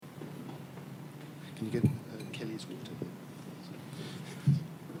Can you get Kelly's water?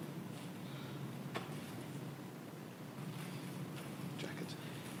 Jacket.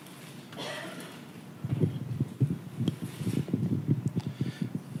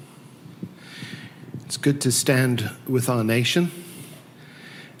 It's good to stand with our nation.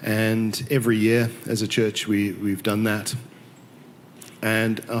 And every year as a church, we've done that.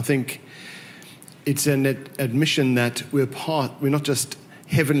 And I think it's an admission that we're not just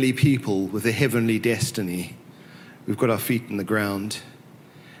heavenly people with a heavenly destiny. We've got our feet in the ground,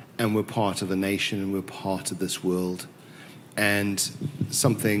 and we're part of a nation, and we're part of this world. And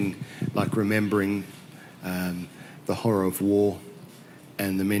something like remembering the horror of war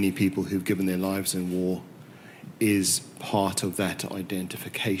and the many people who've given their lives in war is part of that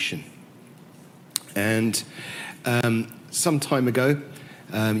identification. And some time ago,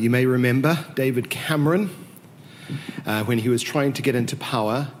 you may remember David Cameron, when he was trying to get into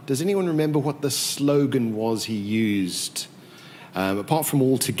power. Does anyone remember what the slogan was he used? Apart from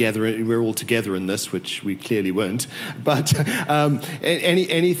all together, we're all together in this, which we clearly weren't. But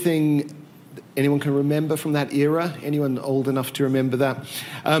anything anyone can remember from that era? Anyone old enough to remember that?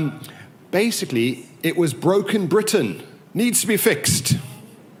 Basically, it was broken Britain, needs to be fixed.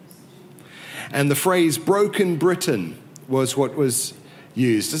 And the phrase broken Britain was what was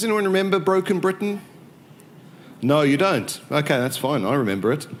used. Does anyone remember broken Britain? No, you don't. Okay, that's fine. I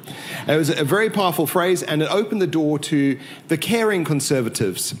remember it. It was a very powerful phrase, and it opened the door to the caring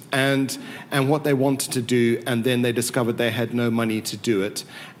Conservatives and what they wanted to do, and then they discovered they had no money to do it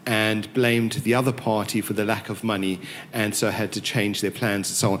and blamed the other party for the lack of money, and so had to change their plans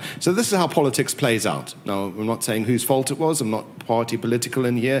and so on. So this is how politics plays out. Now, I'm not saying whose fault it was. I'm not party political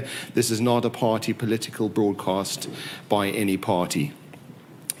in here. This is not a party political broadcast by any party,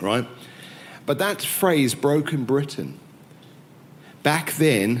 right? But that phrase, broken Britain, back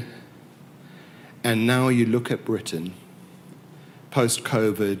then, and now you look at Britain,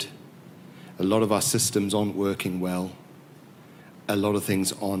 post-COVID, a lot of our systems aren't working well. A lot of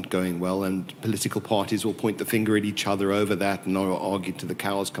things aren't going well, and political parties will point the finger at each other over that and argue till the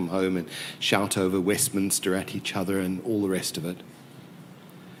cows come home and shout over Westminster at each other and all the rest of it.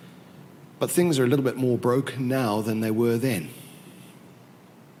 But things are a little bit more broken now than they were then.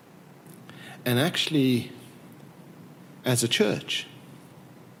 And actually, as a church,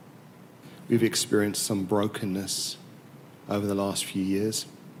 we've experienced some brokenness over the last few years.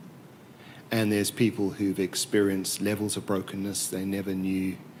 And there's people who've experienced levels of brokenness they never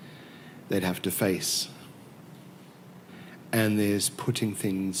knew they'd have to face. And there's putting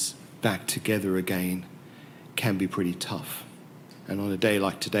things back together again can be pretty tough. And on a day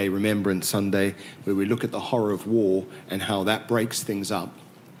like today, Remembrance Sunday, where we look at the horror of war and how that breaks things up,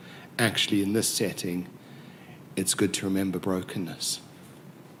 actually in this setting, it's good to remember brokenness.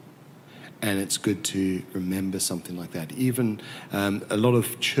 And it's good to remember something like that. Even a lot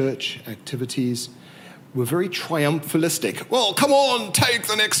of church activities were very triumphalistic. Well, come on, take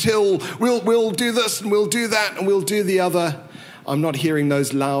the next hill. We'll do this and we'll do that and we'll do the other. I'm not hearing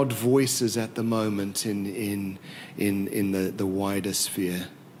those loud voices at the moment in the wider sphere.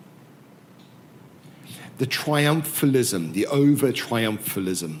 The triumphalism, the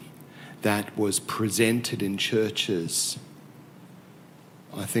over-triumphalism that was presented in churches,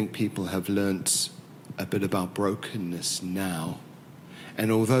 I think people have learnt a bit about brokenness now.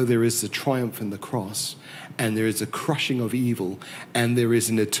 And although there is the triumph in the cross, and there is a crushing of evil, and there is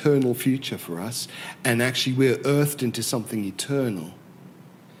an eternal future for us, and actually we're earthed into something eternal,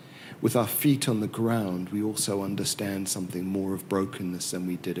 with our feet on the ground, we also understand something more of brokenness than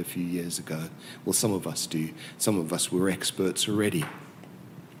we did a few years ago. Well, some of us do. Some of us were experts already.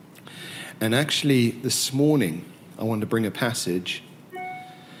 And actually, this morning, I want to bring a passage,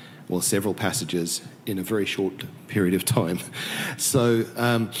 well, several passages in a very short period of time. So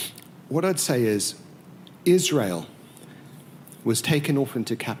what I'd say is Israel was taken off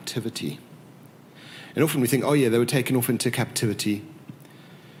into captivity. And often we think, oh yeah, they were taken off into captivity.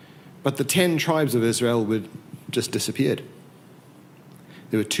 But the 10 tribes of Israel were just disappeared.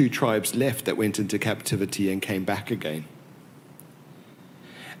 There were 2 tribes left that went into captivity and came back again.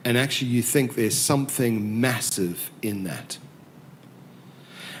 And actually you think there's something massive in that.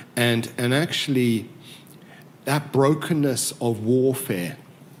 And actually, that brokenness of warfare,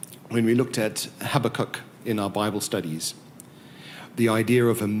 when we looked at Habakkuk in our Bible studies, the idea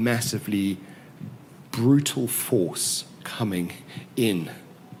of a massively brutal force coming in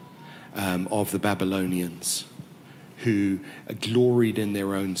of the Babylonians who gloried in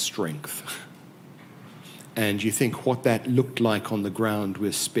their own strength. And you think what that looked like on the ground,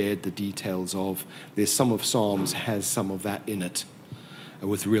 we're spared the details of. There's some of Psalms has some of that in it,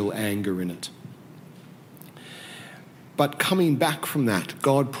 with real anger in it. But coming back from that,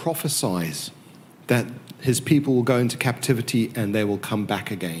 God prophesies that his people will go into captivity and they will come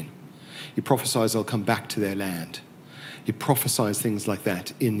back again. He prophesies they'll come back to their land. He prophesies things like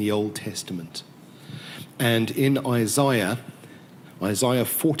that in the Old Testament. And in Isaiah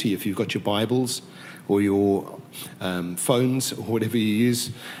 40, if you've got your Bibles or your phones or whatever you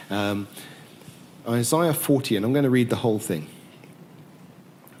use, Isaiah 40, and I'm going to read the whole thing.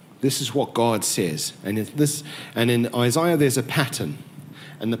 This is what God says. And in Isaiah there's a pattern.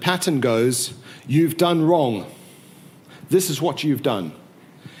 And the pattern goes, you've done wrong. This is what you've done.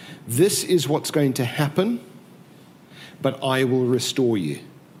 This is what's going to happen, but I will restore you.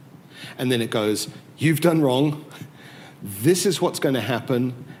 And then it goes, you've done wrong. This is what's going to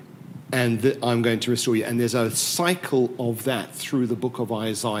happen, and I'm going to restore you. And there's a cycle of that through the book of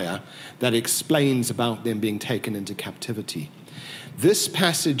Isaiah that explains about them being taken into captivity. This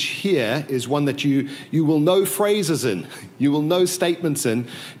passage here is one that you will know phrases in, you will know statements in,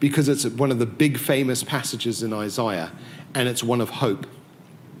 because it's one of the big famous passages in Isaiah, and it's one of hope.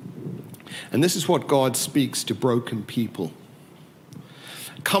 And this is what God speaks to broken people.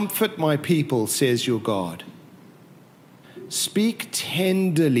 Comfort my people, says your God. Speak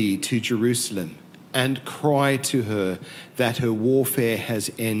tenderly to Jerusalem and cry to her that her warfare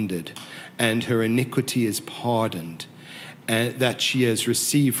has ended and her iniquity is pardoned, and that she has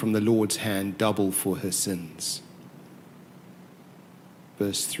received from the Lord's hand double for her sins.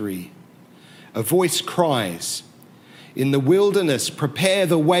 Verse 3. A voice cries, in the wilderness, prepare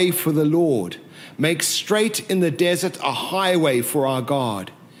the way for the Lord. Make straight in the desert a highway for our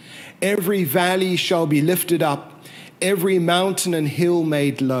God. Every valley shall be lifted up, every mountain and hill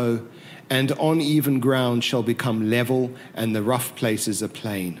made low, and uneven ground shall become level, and the rough places a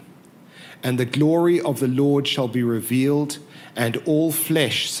plain. And the glory of the Lord shall be revealed, and all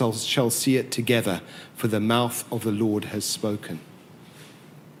flesh shall see it together, for the mouth of the Lord has spoken.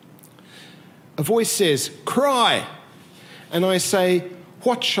 A voice says, cry. And I say,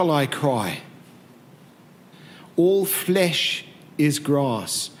 what shall I cry? All flesh is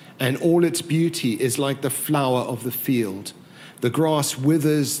grass, and all its beauty is like the flower of the field. The grass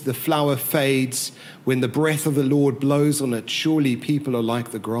withers, the flower fades. When the breath of the Lord blows on it, surely people are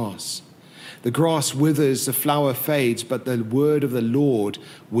like the grass. The grass withers, the flower fades, but the word of the Lord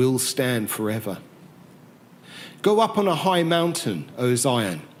will stand forever. Go up on a high mountain, O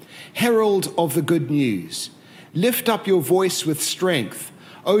Zion, herald of the good news. Lift up your voice with strength.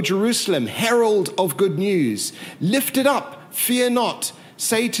 O Jerusalem, herald of good news. Lift it up, fear not.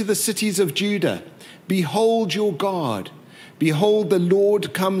 Say to the cities of Judah, behold your God. Behold, the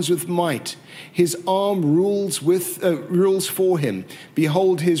Lord comes with might. His arm rules for him.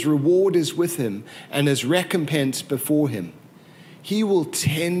 Behold, his reward is with him, and his recompense before him. He will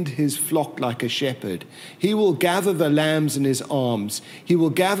tend his flock like a shepherd. He will gather the lambs in his arms. He will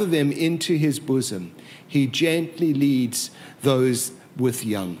gather them into his bosom. He gently leads those with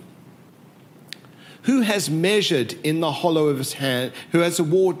young. Who has measured in the hollow of his hand, who has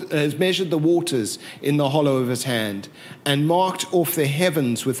measured the waters in the hollow of his hand, and marked off the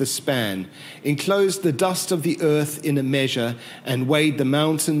heavens with a span, enclosed the dust of the earth in a measure, and weighed the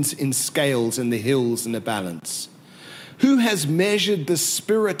mountains in scales and the hills in a balance? Who has measured the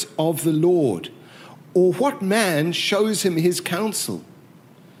Spirit of the Lord? Or what man shows him his counsel?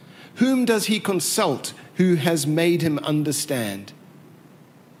 Whom does he consult who has made him understand?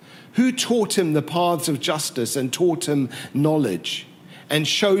 Who taught him the paths of justice and taught him knowledge and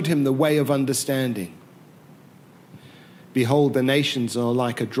showed him the way of understanding? Behold, the nations are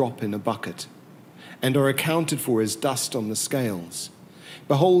like a drop in a bucket and are accounted for as dust on the scales.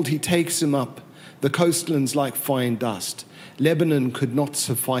 Behold, he takes him up, the coastlands like fine dust. Lebanon could not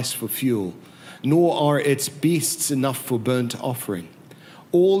suffice for fuel, nor are its beasts enough for burnt offering.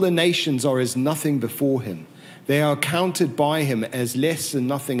 All the nations are as nothing before him. They are counted by him as less than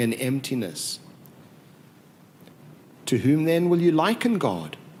nothing and emptiness. To whom then will you liken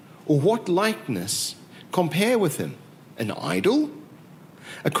God? Or what likeness compare with him? An idol?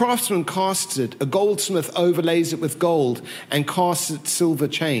 A craftsman casts it, a goldsmith overlays it with gold and casts its silver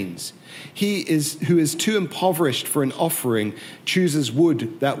chains. He who is too impoverished for an offering chooses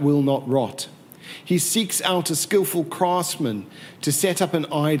wood that will not rot. He seeks out a skillful craftsman to set up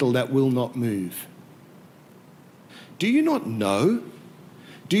an idol that will not move. Do you not know?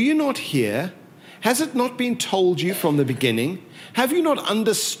 Do you not hear? Has it not been told you from the beginning? Have you not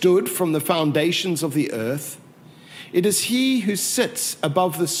understood from the foundations of the earth? It is he who sits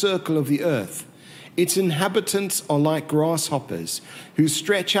above the circle of the earth. Its inhabitants are like grasshoppers, who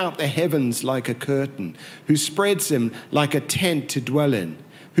stretch out the heavens like a curtain, who spreads them like a tent to dwell in.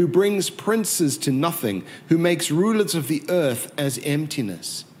 who brings princes to nothing, who makes rulers of the earth as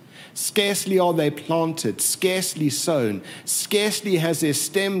emptiness. Scarcely are they planted, scarcely sown, scarcely has their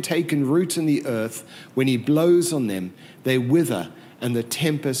stem taken root in the earth. When he blows on them, they wither, and the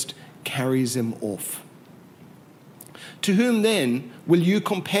tempest carries them off. To whom then will you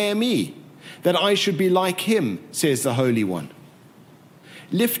compare me, that I should be like him, says the Holy One?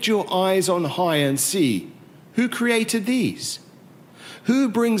 Lift your eyes on high and see, who created these? Who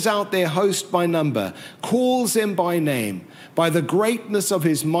brings out their host by number, calls them by name? By the greatness of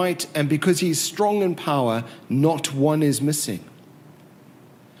his might, and because he is strong in power, not one is missing.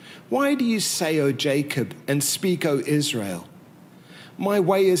 Why do you say, O Jacob, and speak, O Israel? My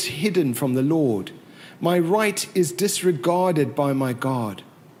way is hidden from the Lord. My right is disregarded by my God.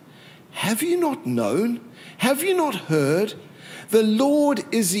 Have you not known? Have you not heard? The Lord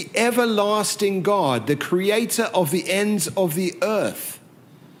is the everlasting God, the creator of the ends of the earth.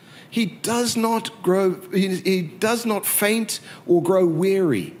 He does not faint or grow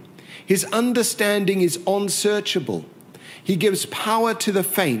weary. His understanding is unsearchable. He gives power to the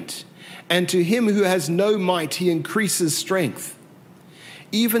faint, and to him who has no might he increases strength.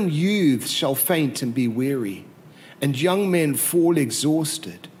 Even youths shall faint and be weary, and young men fall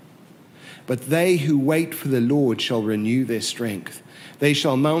exhausted. But they who wait for the Lord shall renew their strength. They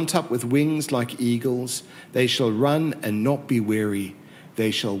shall mount up with wings like eagles. They shall run and not be weary.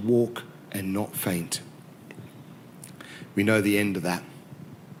 They shall walk and not faint. We know the end of that.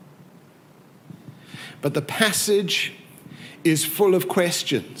 But the passage is full of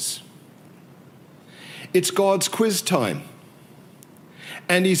questions. It's God's quiz time.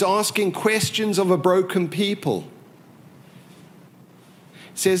 And he's asking questions of a broken people.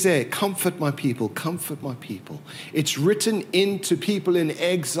 It says there, comfort my people, comfort my people. It's written into people in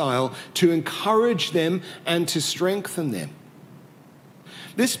exile to encourage them and to strengthen them.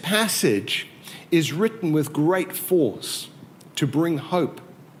 This passage is written with great force to bring hope.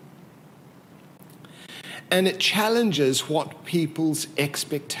 And it challenges what people's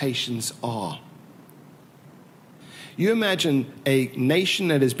expectations are. You imagine a nation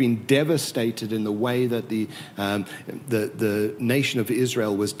that has been devastated in the way that the nation of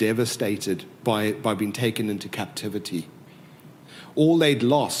Israel was devastated by being taken into captivity. All they'd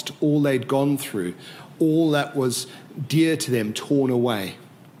lost, all they'd gone through, all that was dear to them torn away.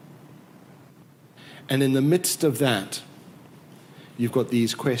 And in the midst of that, you've got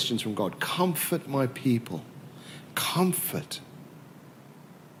these questions from God. Comfort my people. Comfort.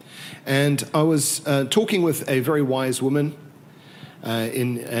 And I was talking with a very wise woman,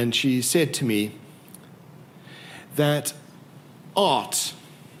 and she said to me that art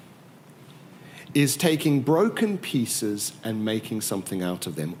is taking broken pieces and making something out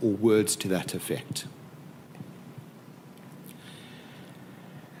of them, or words to that effect.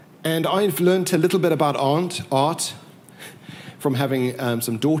 And I've learned a little bit about art from having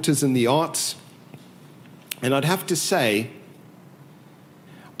some daughters in the arts. And I'd have to say,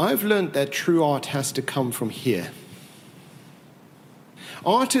 I've learned that true art has to come from here.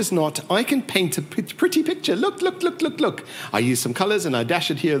 Art is not, I can paint a pretty picture. Look, look, look, look, look. I use some colors and I dash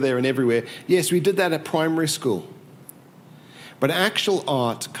it here, there, and everywhere. Yes, we did that at primary school. But actual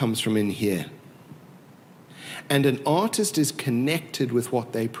art comes from in here. And an artist is connected with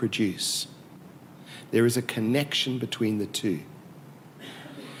what they produce. There is a connection between the two.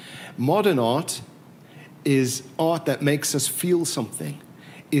 Modern art is art that makes us feel something,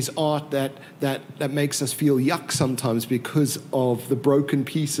 is art that makes us feel yuck sometimes because of the broken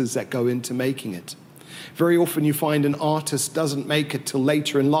pieces that go into making it. Very often you find an artist doesn't make it till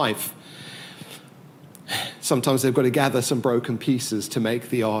later in life. Sometimes they've got to gather some broken pieces to make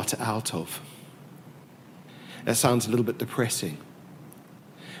the art out of. That sounds a little bit depressing.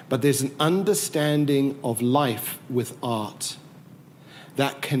 But there's an understanding of life with art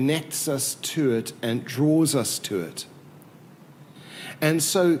that connects us to it and draws us to it. And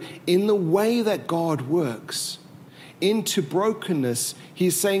so in the way that God works into brokenness,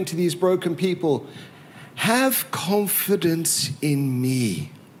 he's saying to these broken people, have confidence in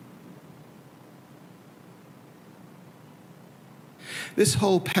me. This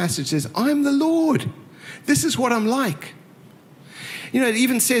whole passage says, I'm the Lord. This is what I'm like. You know, it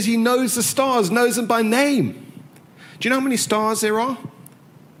even says he knows the stars, knows them by name. Do you know how many stars there are?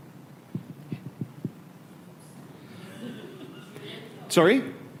 Sorry?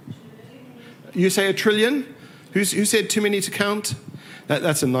 You say 1 trillion? Who said too many to count?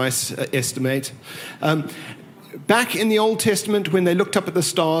 That's a nice estimate. Back in the Old Testament, when they looked up at the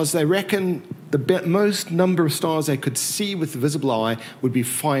stars, they reckon the most number of stars they could see with the visible eye would be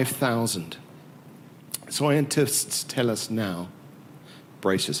 5,000. Scientists tell us now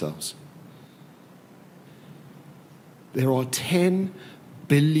Brace yourselves. There are 10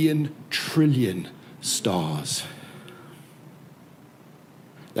 billion trillion stars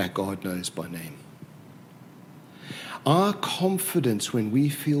that God knows by name. Our confidence when we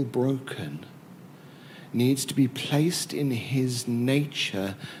feel broken needs to be placed in his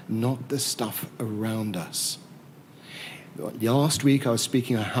nature, not the stuff around us. Last week I was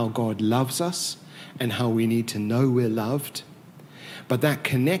speaking on how God loves us and how we need to know we're loved. But that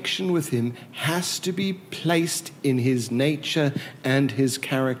connection with him has to be placed in his nature and his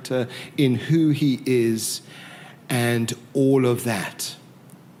character, in who he is and all of that.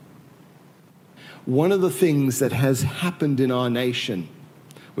 One of the things that has happened in our nation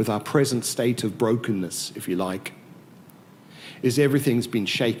with our present state of brokenness, if you like, is everything's been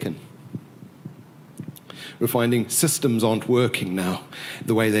shaken. We're finding systems aren't working now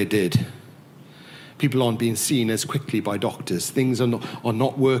the way they did. People aren't being seen as quickly by doctors. Things are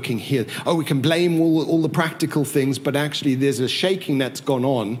not working here. Oh, we can blame all the practical things, but actually there's a shaking that's gone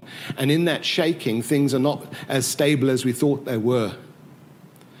on. And in that shaking, things are not as stable as we thought they were.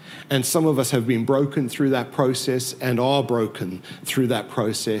 And some of us have been broken through that process and are broken through that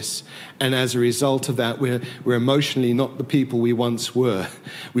process. And as a result of that, we're emotionally not the people we once were.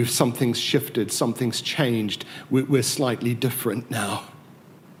 Something's shifted, something's changed. We're slightly different now.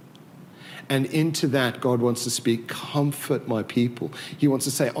 And into that, God wants to speak, comfort my people. He wants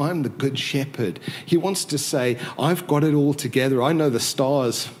to say, I'm the good shepherd. He wants to say, I've got it all together. I know the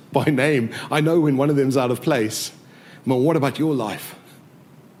stars by name. I know when one of them's out of place. Well, what about your life?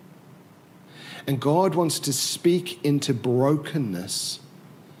 And God wants to speak into brokenness.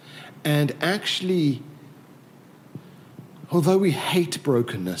 And actually, although we hate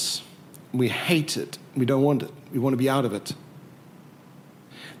brokenness, we hate it, we don't want it, we want to be out of it,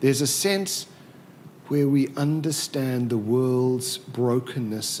 there's a sense where we understand the world's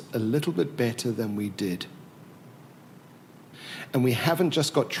brokenness a little bit better than we did. And we haven't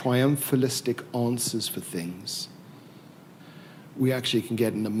just got triumphalistic answers for things. We actually can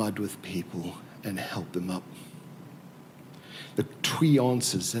get in the mud with people and help them up. The twee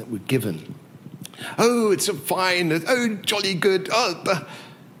answers that were given. Oh, it's fine. Oh, jolly good. Oh,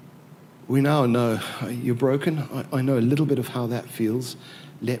 we now know you're broken. I know a little bit of how that feels.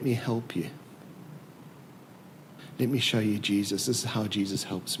 Let me help you. Let me show you Jesus. This is how Jesus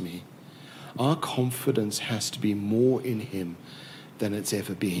helps me. Our confidence has to be more in him than it's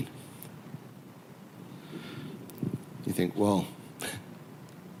ever been. You think, well,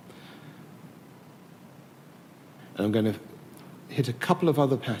 and I'm going to hit a couple of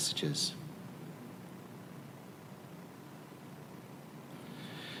other passages.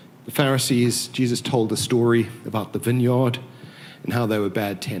 The Pharisees, Jesus told a story about the vineyard and how they were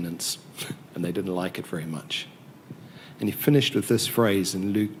bad tenants, and they didn't like it very much. And he finished with this phrase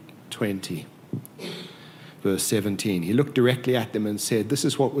in Luke 20, verse 17. He looked directly at them and said, this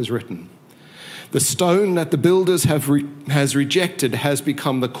is what was written. The stone that the builders has rejected has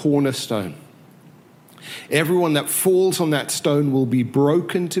become the cornerstone. Everyone that falls on that stone will be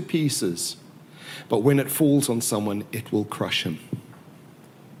broken to pieces, but when it falls on someone, it will crush him.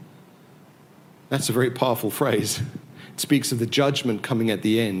 That's a very powerful phrase. It speaks of the judgment coming at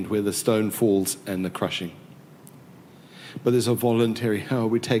the end where the stone falls and the crushing. But there's a voluntary,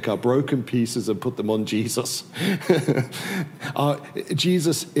 we take our broken pieces and put them on Jesus.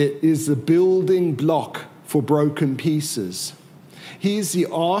 Jesus is the building block for broken pieces. He's the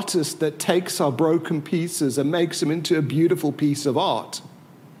artist that takes our broken pieces and makes them into a beautiful piece of art.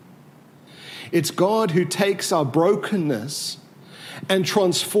 It's God who takes our brokenness and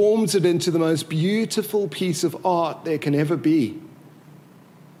transforms it into the most beautiful piece of art there can ever be.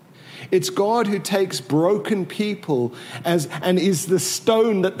 It's God who takes broken people and is the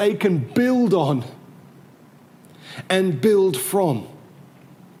stone that they can build on and build from.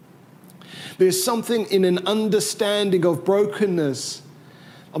 There's something in an understanding of brokenness.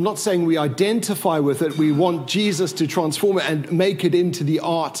 I'm not saying we identify with it. We want Jesus to transform it and make it into the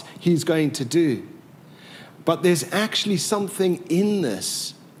art he's going to do. But there's actually something in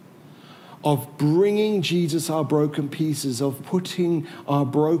this of bringing Jesus our broken pieces, of putting our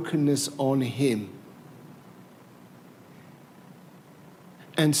brokenness on him.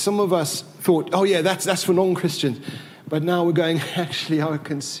 And some of us thought, oh yeah, that's for non-Christians. But now we're going, actually, I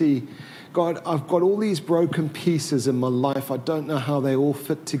can see, God, I've got all these broken pieces in my life. I don't know how they all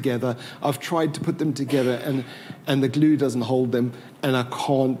fit together. I've tried to put them together and the glue doesn't hold them and I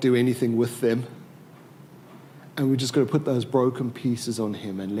can't do anything with them. And we're just going to put those broken pieces on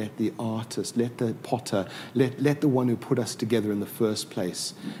him and let the artist, let the potter, let the one who put us together in the first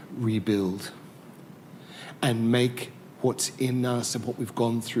place rebuild and make what's in us and what we've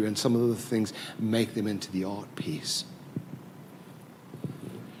gone through and some of the things, make them into the art piece.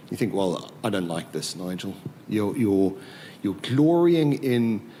 You think, well, I don't like this, Nigel. You're glorying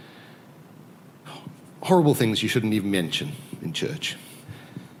in horrible things you shouldn't even mention in church.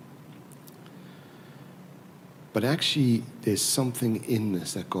 But actually, there's something in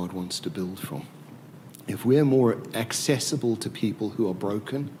this that God wants to build from. If we're more accessible to people who are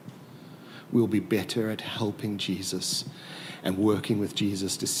broken, we'll be better at helping Jesus and working with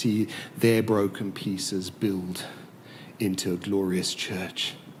Jesus to see their broken pieces build into a glorious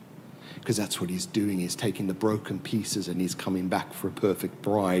church. Because that's what he's doing. He's taking the broken pieces and he's coming back for a perfect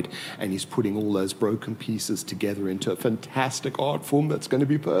bride, and he's putting all those broken pieces together into a fantastic art form that's going to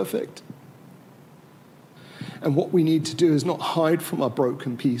be perfect. And what we need to do is not hide from our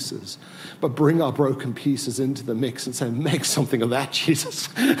broken pieces, but bring our broken pieces into the mix and say, make something of that, Jesus.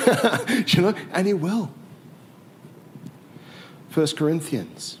 You know, and he will. 1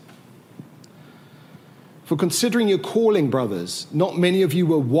 Corinthians. For considering your calling, brothers, not many of you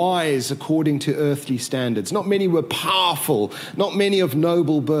were wise according to earthly standards. Not many were powerful, not many of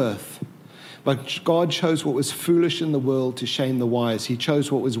noble birth. But God chose what was foolish in the world to shame the wise. He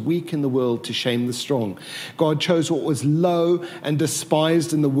chose what was weak in the world to shame the strong. God chose what was low and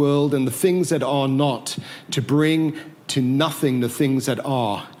despised in the world and the things that are not, to bring to nothing the things that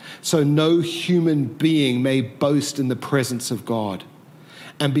are, so no human being may boast in the presence of God.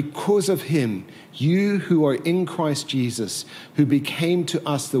 And because of him, you who are in Christ Jesus, who became to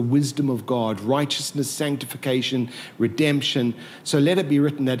us the wisdom of God, righteousness, sanctification, redemption, so let it be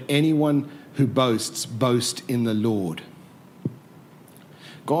written that anyone who boasts, boast in the Lord.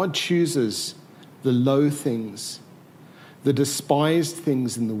 God chooses the low things, the despised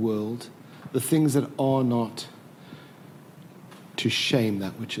things in the world, the things that are not, to shame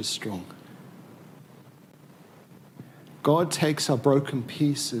that which is strong. God takes our broken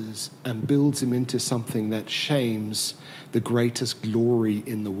pieces and builds them into something that shames the greatest glory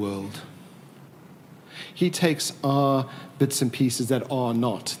in the world. He takes our bits and pieces that are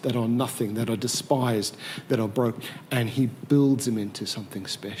not, that are nothing, that are despised, that are broken, and he builds them into something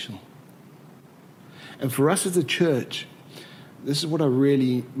special. And for us as a church, this is what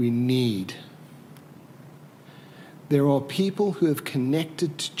we need. There are people who have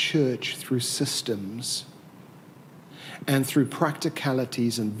connected to church through systems and through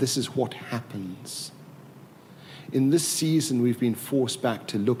practicalities, and this is what happens. In this season, we've been forced back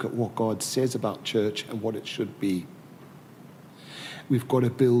to look at what God says about church and what it should be. We've got to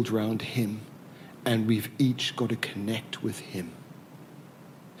build around him, and we've each got to connect with him.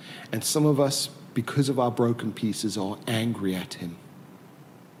 And some of us, because of our broken pieces, are angry at him.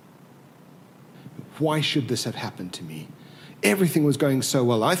 Why should this have happened to me? Everything was going so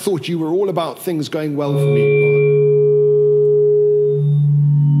well. I thought you were all about things going well for me, God.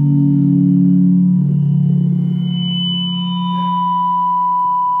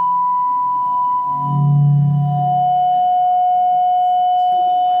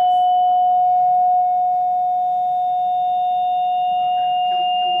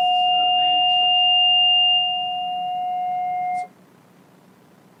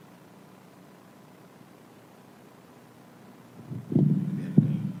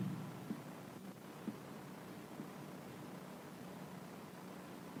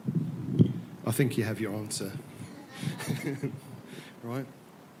 I think you have your answer. Right?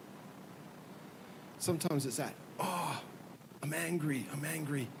 Sometimes it's that, I'm angry.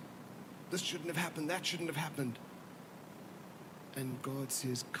 This shouldn't have happened, that shouldn't have happened. And God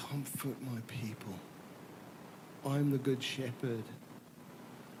says, comfort my people. I'm the good shepherd.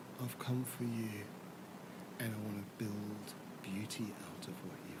 I've come for you, and I want to build beauty out of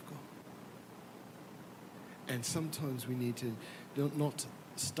what you've got. And sometimes we need to not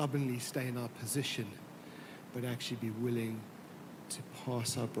stubbornly stay in our position, but actually be willing to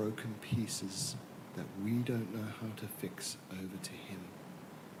pass our broken pieces that we don't know how to fix over to him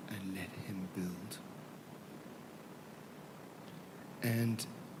and let him build. And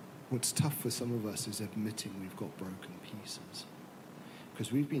what's tough for some of us is admitting we've got broken pieces,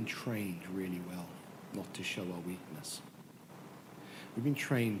 because we've been trained really well not to show our weakness. We've been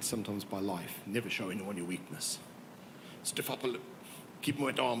trained sometimes by life, never show anyone your weakness. Stiff upper lip, keep them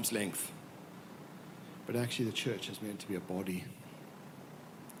at arm's length. But actually the church is meant to be a body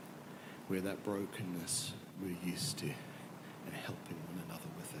where that brokenness we're used to and helping one another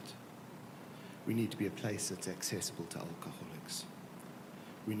with it. We need to be a place that's accessible to alcoholics.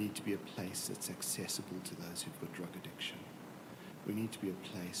 We need to be a place that's accessible to those who've got drug addiction. We need to be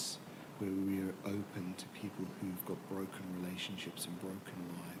a place where we are open to people who've got broken relationships and broken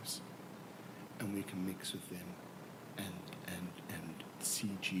lives, and we can mix with them and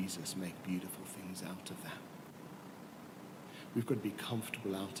see Jesus make beautiful things out of that. We've got to be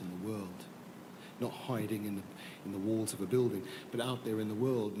comfortable out in the world, not hiding in the walls of a building, but out there in the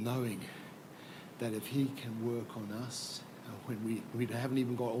world, knowing that if he can work on us, when we haven't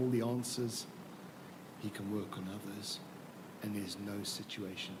even got all the answers, he can work on others, and there's no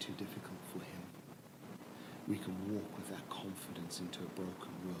situation too difficult for him. We can walk with that confidence into a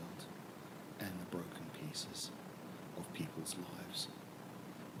broken world and the broken pieces of people's lives.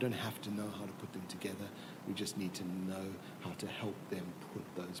 We don't have to know how to put them together. We just need to know how to help them put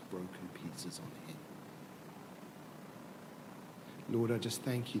those broken pieces on him. Lord, I just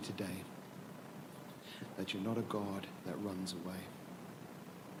thank you today that you're not a God that runs away,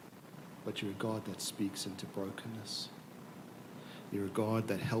 but you're a God that speaks into brokenness. You're a God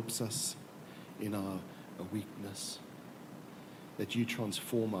that helps us in our weakness, that you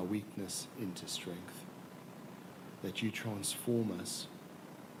transform our weakness into strength, that you transform us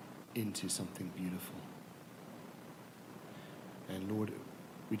into something beautiful. And Lord,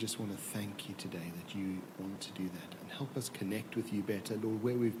 we just want to thank you today that you want to do that, and help us connect with you better, Lord,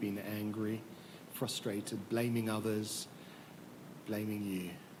 where we've been angry, frustrated, blaming others, blaming you.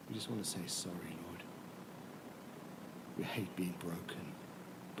 We just want to say sorry, Lord. We hate being broken,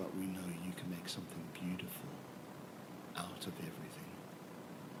 but we know you can make something beautiful out of everything.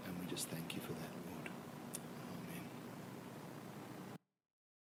 And we just thank you for that, Lord.